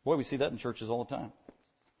 Boy, we see that in churches all the time.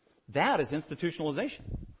 That is institutionalization.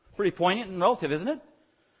 Pretty poignant and relative, isn't it?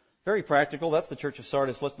 Very practical. That's the church of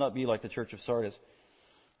Sardis. Let's not be like the church of Sardis.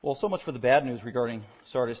 Well, so much for the bad news regarding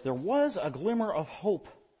Sardis. There was a glimmer of hope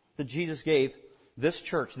that Jesus gave this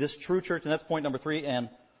church, this true church, and that's point number 3, and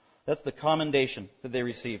that's the commendation that they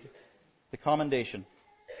received. The commendation.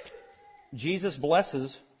 Jesus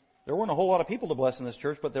blesses. There weren't a whole lot of people to bless in this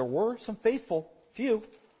church, but there were some faithful few.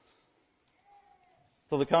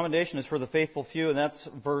 So the commendation is for the faithful few, and that's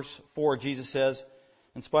verse 4. Jesus says,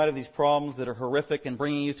 in spite of these problems that are horrific and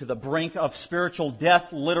bringing you to the brink of spiritual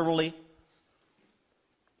death, literally.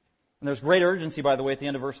 And there's great urgency, by the way, at the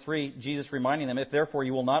end of verse 3, Jesus reminding them, if therefore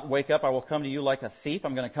you will not wake up, I will come to you like a thief.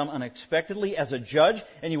 I'm going to come unexpectedly as a judge,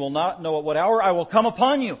 and you will not know at what hour I will come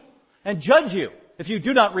upon you and judge you if you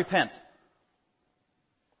do not repent.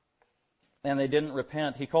 And they didn't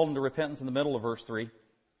repent. He called them to repentance in the middle of verse 3.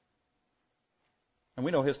 And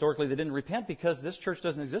we know historically they didn't repent because this church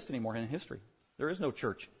doesn't exist anymore in history. There is no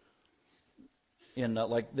church.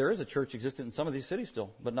 There is a church existent in some of these cities still,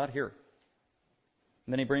 but not here.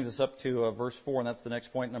 And then he brings us up to verse 4, and that's the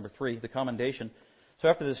next point, number 3, the commendation. So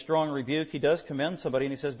after this strong rebuke, he does commend somebody,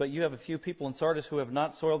 and he says, but you have a few people in Sardis who have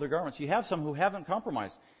not soiled their garments. You have some who haven't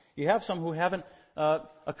compromised. You have some who haven't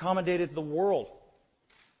accommodated the world.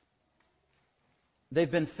 They've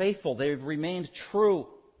been faithful. They've remained true.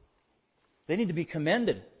 They need to be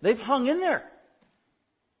commended. They've hung in there.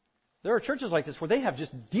 There are churches like this where they have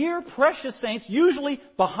just dear, precious saints, usually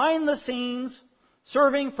behind the scenes,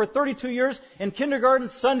 serving for 32 years in kindergarten,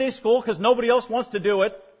 Sunday school, because nobody else wants to do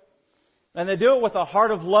it. And they do it with a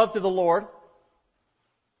heart of love to the Lord.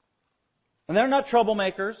 And they're not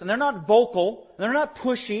troublemakers, and they're not vocal, and they're not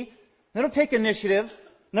pushy, they don't take initiative, and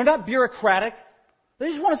they're not bureaucratic. They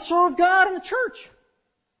just want to serve God in the church.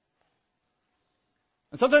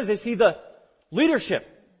 And sometimes they see the leadership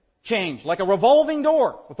change like a revolving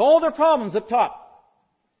door with all their problems up top.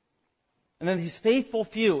 And then these faithful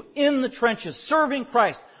few in the trenches, serving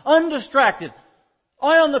Christ, undistracted,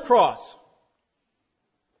 eye on the cross.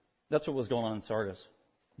 That's what was going on in Sardis.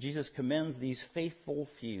 Jesus commends these faithful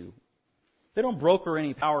few. They don't broker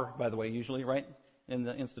any power, by the way, usually, right, in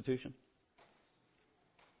the institution.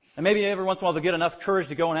 And maybe every once in a while they'll get enough courage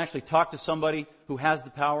to go and actually talk to somebody who has the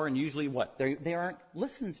power, and usually what? They aren't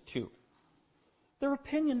listened to. Their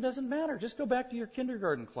opinion doesn't matter. Just go back to your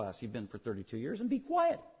kindergarten class you've been for 32 years and be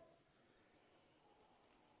quiet.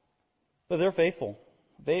 But they're faithful.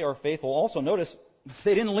 They are faithful. Also, notice,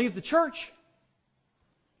 they didn't leave the church.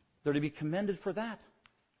 They're to be commended for that.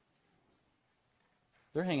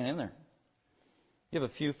 They're hanging in there. You have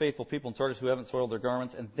a few faithful people in Sardis who haven't soiled their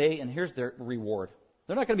garments, and here's their reward.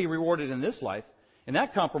 They're not going to be rewarded in this life, in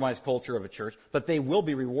that compromised culture of a church, but they will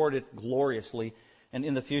be rewarded gloriously and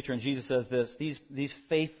in the future. And Jesus says this, these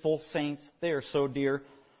faithful saints, they are so dear.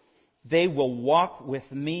 They will walk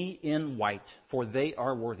with me in white, for they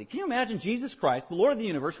are worthy. Can you imagine Jesus Christ, the Lord of the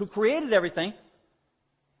universe, who created everything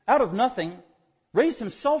out of nothing, raised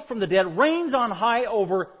himself from the dead, reigns on high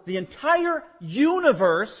over the entire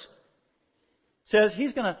universe, says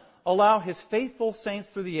he's going to allow his faithful saints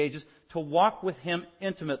through the ages to walk with him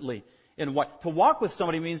intimately in white. To walk with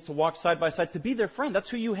somebody means to walk side by side, to be their friend. That's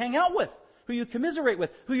who you hang out with, who you commiserate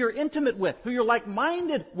with, who you're intimate with, who you're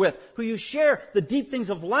like-minded with, who you share the deep things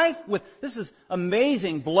of life with. This is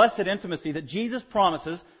amazing, blessed intimacy that Jesus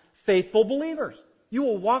promises faithful believers. You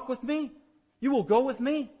will walk with me. You will go with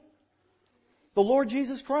me. The Lord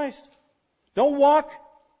Jesus Christ. Don't walk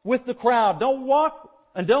with the crowd. Don't walk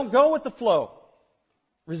and don't go with the flow.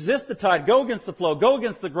 Resist the tide. Go against the flow. Go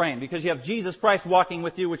against the grain, because you have Jesus Christ walking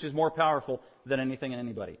with you, which is more powerful than anything and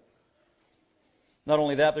anybody. Not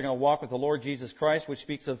only that, they're going to walk with the Lord Jesus Christ, which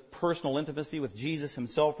speaks of personal intimacy with Jesus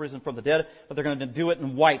himself risen from the dead, but they're going to do it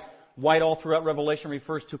in white. White all throughout Revelation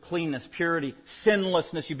refers to cleanness, purity,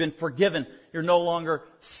 sinlessness. You've been forgiven. You're no longer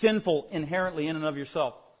sinful inherently in and of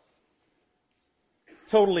yourself.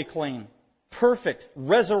 Totally clean. Perfect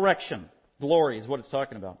resurrection glory is what it's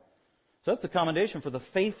talking about. So that's the commendation for the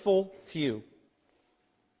faithful few.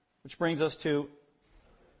 Which brings us to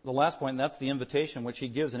the last point, and that's the invitation which he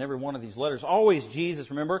gives in every one of these letters. Always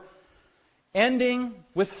Jesus, remember? Ending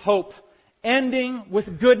with hope. Ending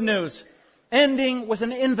with good news. Ending with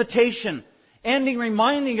an invitation. Ending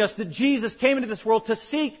reminding us that Jesus came into this world to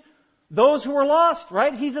seek those who are lost,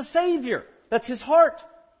 right? He's a Savior. That's his heart.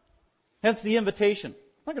 Hence the invitation.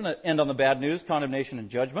 I'm not going to end on the bad news, condemnation, and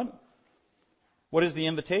judgment. What is the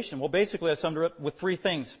invitation? Well, basically I summed it up with three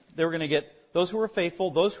things. They were going to get those who are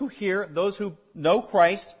faithful, those who hear, those who know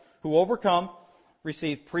Christ, who overcome,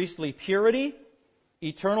 receive priestly purity,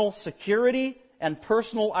 eternal security and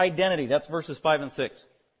personal identity. That's verses 5 and 6.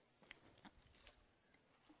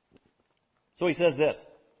 So he says this.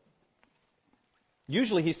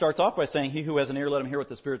 Usually he starts off by saying, he who has an ear, let him hear what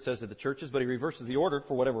the Spirit says to the churches, but he reverses the order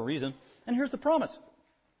for whatever reason. And here's the promise.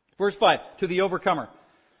 Verse 5, to the overcomer.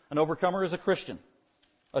 An overcomer is a Christian.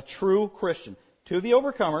 A true Christian. To the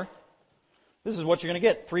overcomer, this is what you're going to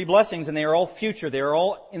get. 3 blessings, and they are all future. They are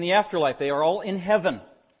all in the afterlife. They are all in heaven.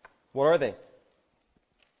 What are they?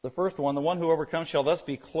 The first one, the one who overcomes shall thus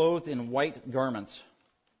be clothed in white garments.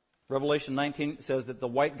 Revelation 19 says that the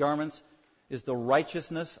white garments is the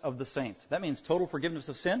righteousness of the saints. That means total forgiveness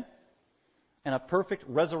of sin and a perfect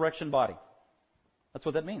resurrection body. That's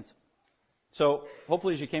what that means. So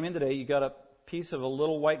hopefully as you came in today, you got a piece of a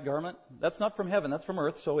little white garment. That's not from heaven, that's from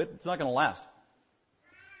earth, so it's not going to last.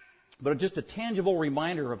 But just a tangible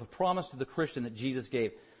reminder of a promise to the Christian that Jesus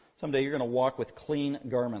gave. Someday you're going to walk with clean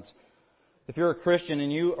garments. If you're a Christian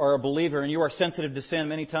and you are a believer and you are sensitive to sin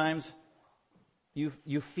many times,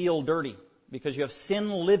 you feel dirty because you have sin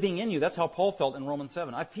living in you. That's how Paul felt in Romans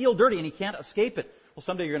 7. I feel dirty and he can't escape it. Well,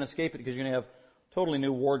 someday you're going to escape it because you're going to have a totally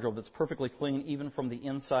new wardrobe that's perfectly clean even from the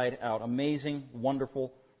inside out. Amazing,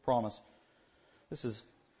 wonderful promise. This is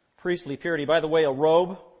priestly purity. By the way, a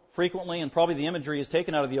robe, frequently, and probably the imagery is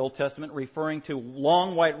taken out of the Old Testament, referring to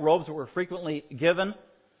long white robes that were frequently given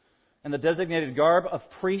and the designated garb of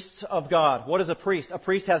priests of God. What is a priest? A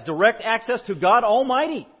priest has direct access to God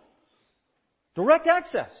Almighty. Direct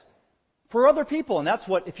access for other people. And that's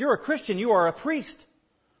what, if you're a Christian, you are a priest.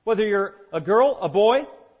 Whether you're a girl, a boy,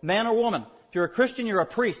 man or woman. If you're a Christian, you're a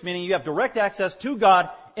priest, meaning you have direct access to God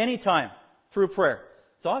anytime through prayer.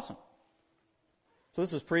 It's awesome. So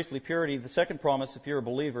this is priestly purity. The second promise, if you're a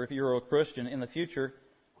believer, if you're a Christian, in the future,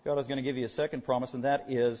 God is going to give you a second promise, and that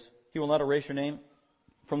is, He will not erase your name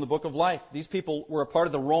from the book of life. These people were a part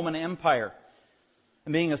of the Roman Empire.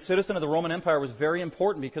 And being a citizen of the Roman Empire was very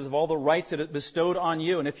important because of all the rights that it bestowed on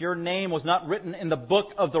you. And if your name was not written in the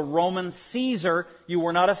book of the Roman Caesar, you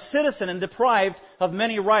were not a citizen and deprived of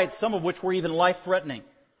many rights, some of which were even life-threatening.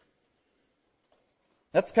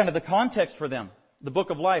 That's kind of the context for them. The book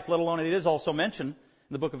of life, let alone it is also mentioned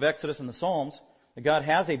in the book of Exodus and the Psalms, that God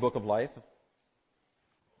has a book of life.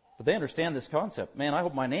 But they understand this concept. Man, I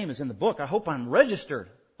hope my name is in the book. I hope I'm registered.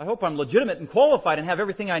 I hope I'm legitimate and qualified and have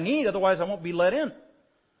everything I need. Otherwise, I won't be let in.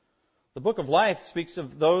 The book of life speaks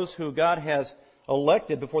of those who God has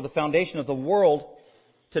elected before the foundation of the world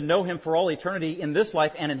to know Him for all eternity in this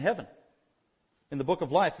life and in heaven. In the book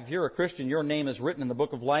of life, if you're a Christian, your name is written in the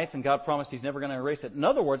book of life, and God promised He's never going to erase it. In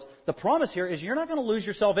other words, the promise here is you're not going to lose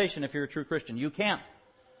your salvation if you're a true Christian. You can't.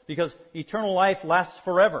 Because eternal life lasts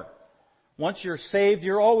forever. Once you're saved,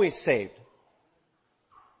 you're always saved.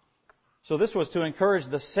 So this was to encourage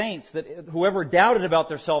the saints that whoever doubted about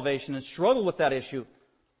their salvation and struggled with that issue,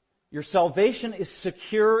 your salvation is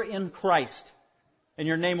secure in Christ. And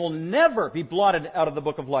your name will never be blotted out of the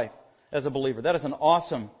book of life as a believer. That is an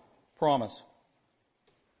awesome promise.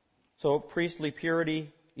 So priestly purity,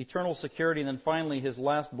 eternal security, and then finally His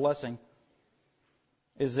last blessing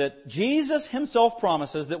is that Jesus Himself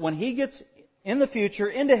promises that when He gets in the future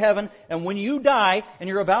into heaven, and when you die and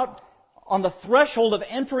you're about on the threshold of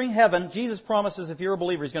entering heaven, Jesus promises, if you're a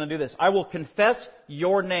believer, He's going to do this. I will confess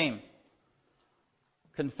your name.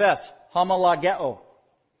 Confess. Homologeo.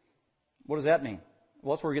 What does that mean?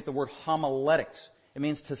 Well, that's where we get the word homiletics. It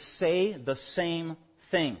means to say the same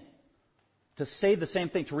thing. To say the same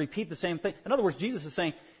thing. To repeat the same thing. In other words, Jesus is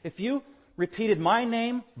saying, if you repeated my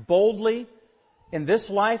name boldly in this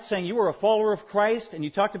life, saying you were a follower of Christ and you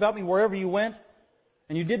talked about me wherever you went,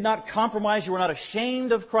 and you did not compromise, you were not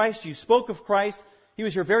ashamed of Christ, you spoke of Christ, He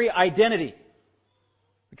was your very identity.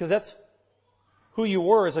 Because that's who you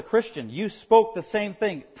were as a Christian. You spoke the same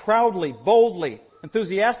thing, proudly, boldly,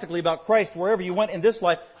 enthusiastically about Christ wherever you went in this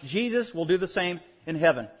life. Jesus will do the same in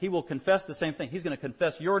heaven. He will confess the same thing. He's going to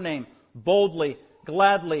confess your name boldly,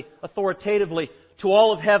 gladly, authoritatively to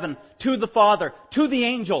all of heaven, to the Father, to the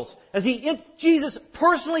angels, as Jesus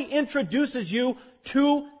personally introduces you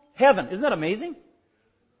to heaven. Isn't that amazing?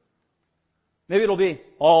 Maybe it'll be,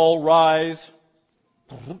 all rise.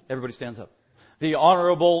 Everybody stands up. The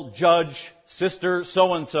honorable judge, sister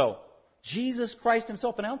so-and-so. Jesus Christ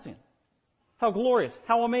Himself announcing it. How glorious,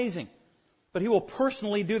 how amazing. But He will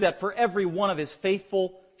personally do that for every one of His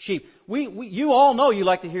faithful sheep. You all know you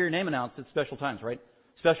like to hear your name announced at special times, right?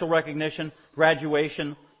 Special recognition,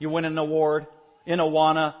 graduation, you win an award, in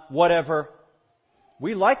Awana, whatever.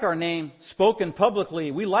 We like our name spoken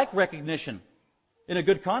publicly. We like recognition in a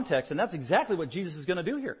good context, and that's exactly what Jesus is going to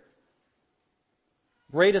do here.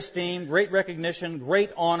 Great esteem, great recognition,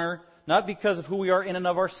 great honor, not because of who we are in and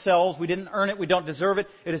of ourselves. We didn't earn it. We don't deserve it.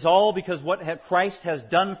 It is all because what Christ has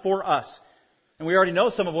done for us. And we already know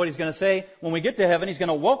some of what He's going to say. When we get to heaven, He's going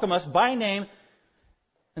to welcome us by name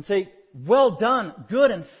and say, "Well done,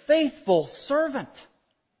 good and faithful servant."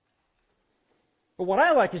 But what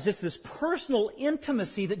I like is just this personal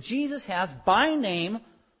intimacy that Jesus has by name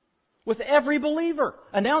with every believer,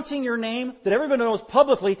 announcing your name that everybody knows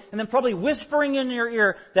publicly, and then probably whispering in your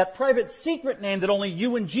ear that private secret name that only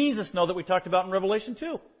you and Jesus know that we talked about in Revelation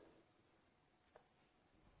 2.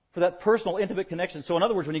 For that personal, intimate connection. So in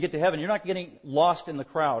other words, when you get to heaven, you're not getting lost in the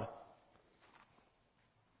crowd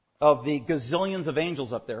of the gazillions of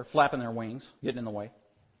angels up there flapping their wings, getting in the way.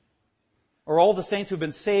 Or all the saints who've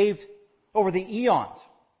been saved over the eons.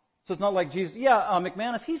 So it's not like Jesus,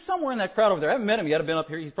 McManus, he's somewhere in that crowd over there. I haven't met him yet. I've been up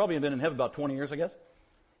here. He's probably been in heaven about 20 years, I guess.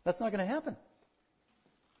 That's not going to happen.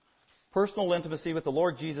 Personal intimacy with the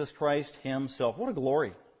Lord Jesus Christ Himself. What a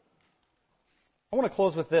glory. I want to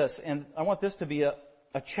close with this, and I want this to be a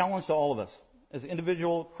challenge to all of us as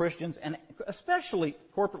individual Christians, and especially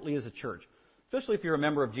corporately as a church, especially if you're a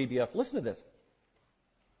member of GBF. Listen to this.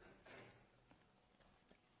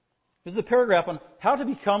 This is a paragraph on how to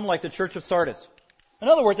become like the Church of Sardis. In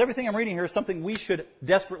other words, everything I'm reading here is something we should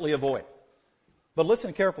desperately avoid. But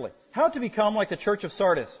listen carefully. How to become like the Church of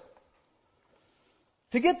Sardis.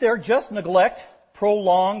 To get there, just neglect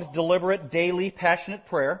prolonged, deliberate, daily, passionate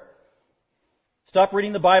prayer. Stop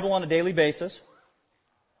reading the Bible on a daily basis.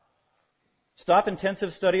 Stop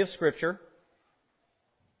intensive study of Scripture.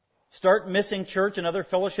 Start missing church and other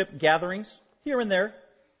fellowship gatherings here and there.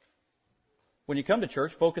 When you come to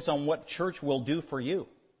church, focus on what church will do for you,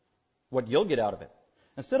 what you'll get out of it,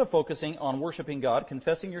 instead of focusing on worshiping God,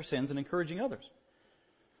 confessing your sins, and encouraging others.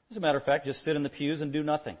 As a matter of fact, just sit in the pews and do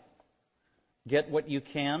nothing. Get what you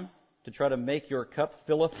can to try to make your cup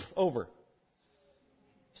filleth over.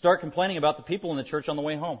 Start complaining about the people in the church on the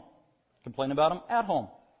way home. Complain about them at home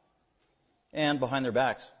and behind their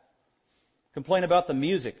backs. Complain about the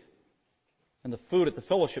music and the food at the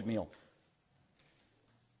fellowship meal.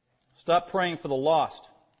 Stop praying for the lost.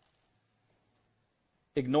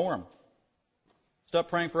 Ignore them. Stop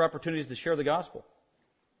praying for opportunities to share the gospel.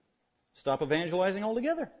 Stop evangelizing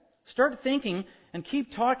altogether. Start thinking and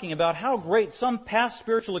keep talking about how great some past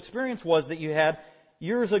spiritual experience was that you had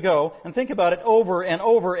years ago, and think about it over and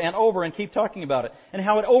over and over and keep talking about it, and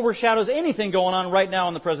how it overshadows anything going on right now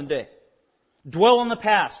in the present day. Dwell on the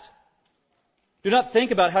past. Do not think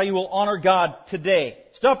about how you will honor God today.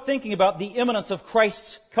 Stop thinking about the imminence of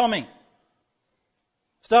Christ's coming.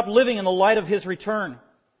 Stop living in the light of His return.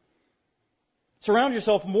 Surround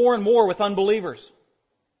yourself more and more with unbelievers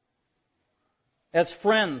as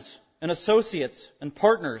friends and associates and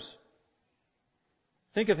partners.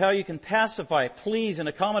 Think of how you can pacify, please, and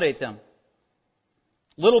accommodate them.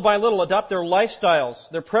 Little by little, adopt their lifestyles,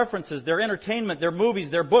 their preferences, their entertainment, their movies,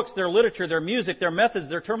 their books, their literature, their music, their methods,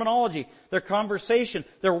 their terminology, their conversation,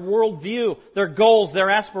 their worldview, their goals, their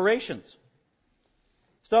aspirations.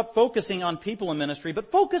 Stop focusing on people in ministry,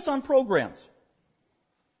 but focus on programs.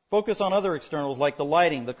 Focus on other externals like the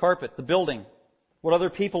lighting, the carpet, the building, what other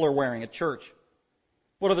people are wearing at church,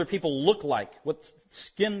 what other people look like, what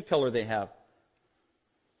skin color they have.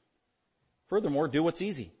 Furthermore, do what's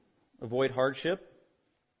easy. Avoid hardship.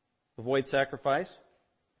 Avoid sacrifice.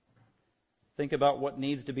 Think about what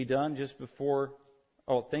needs to be done just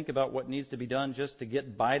to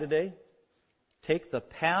get by today. Take the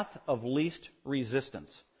path of least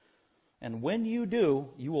resistance. And when you do,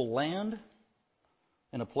 you will land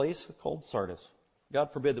in a place called Sardis.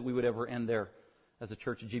 God forbid that we would ever end there as a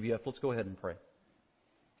church at GBF. Let's go ahead and pray.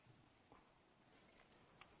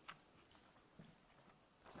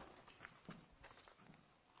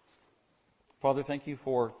 Father, thank you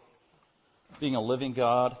for being a living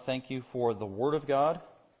God. Thank you for the Word of God.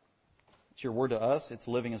 It's your Word to us. It's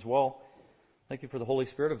living as well. Thank you for the Holy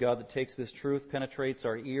Spirit of God that takes this truth, penetrates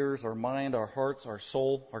our ears, our mind, our hearts, our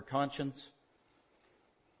soul, our conscience.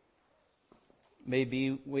 May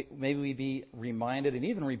we be reminded and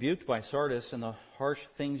even rebuked by Sardis and the harsh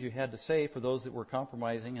things you had to say for those that were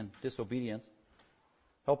compromising and disobedient.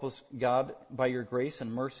 Help us, God, by your grace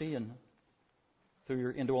and mercy and through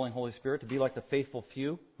your indwelling Holy Spirit, to be like the faithful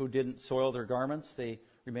few who didn't soil their garments. They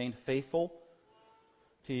remained faithful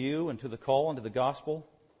to you and to the call and to the gospel,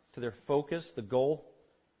 to their focus, the goal,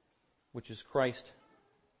 which is Christ.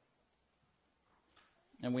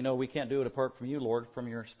 And we know we can't do it apart from you, Lord, from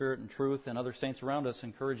your Spirit and truth and other saints around us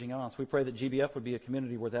encouraging us. We pray that GBF would be a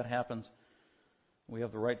community where that happens. We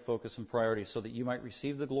have the right focus and priorities so that you might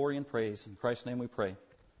receive the glory and praise. In Christ's name we pray.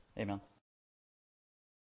 Amen.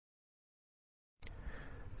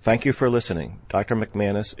 Thank you for listening. Dr.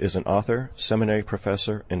 McManus is an author, seminary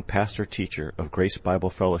professor, and pastor teacher of Grace Bible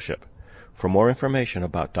Fellowship. For more information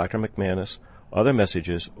about Dr. McManus, other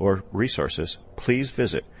messages, or resources, please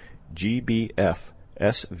visit gbfsv.org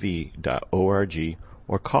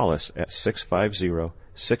or call us at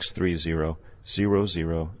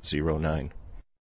 650-630-0009.